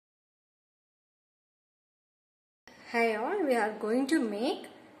Hi all, we are going to make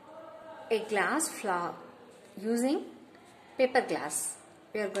a glass flower using paper glass.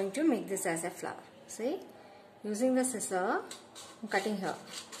 We are going to make this as a flower. See, using the scissor, I'm cutting here.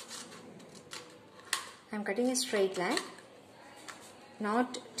 I'm cutting a straight line,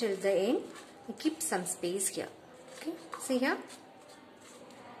 not till the end. I keep some space here. Okay, see here.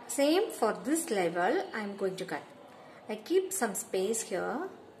 Same for this level, I'm going to cut. I keep some space here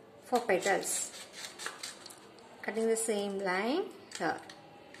for petals. Cutting the same line here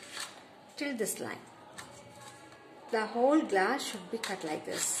till this line. The whole glass should be cut like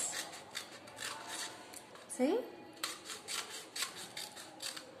this. See?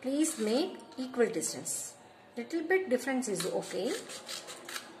 Please make equal distance. Little bit difference is okay.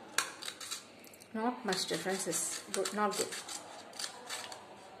 Not much difference is good, not good.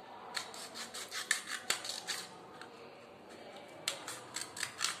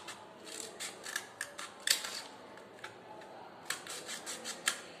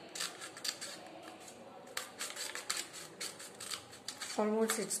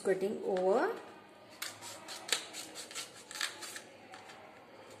 Almost it's getting over.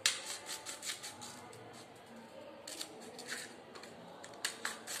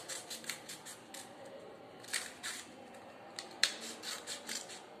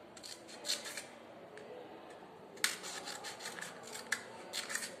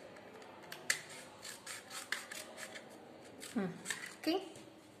 Okay,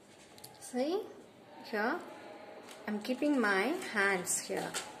 see here I'm keeping my hands here,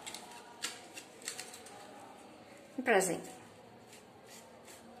 pressing.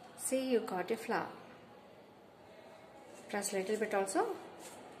 See, you got a flower. Press little bit also.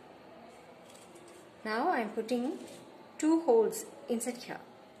 Now I am putting 2 holes inside here.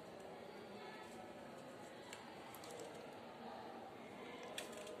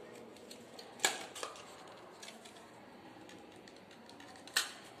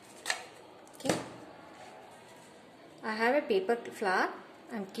 Okay. I have a paper flower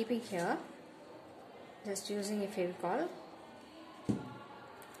I am keeping here, just using a Fevicol.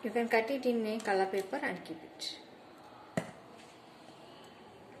 You can cut it in a color paper and keep it.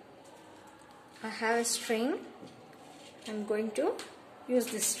 I have a string. I am going to use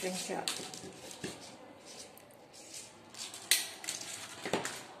this string here.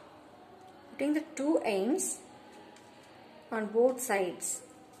 Putting the 2 ends on both sides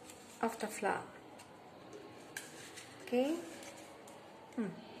of the flower. Okay.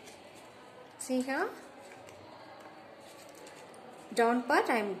 See here, down part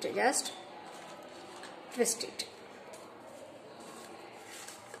I am just twist it.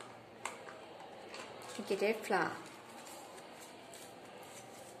 Get a flower.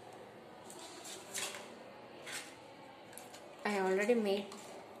 I already made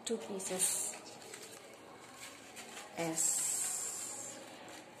 2 pieces. Yes.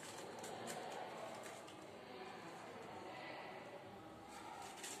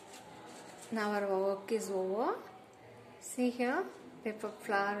 Now our work is over. See here, paper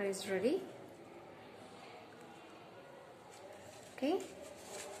flower is ready. Okay.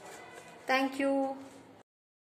 Thank you.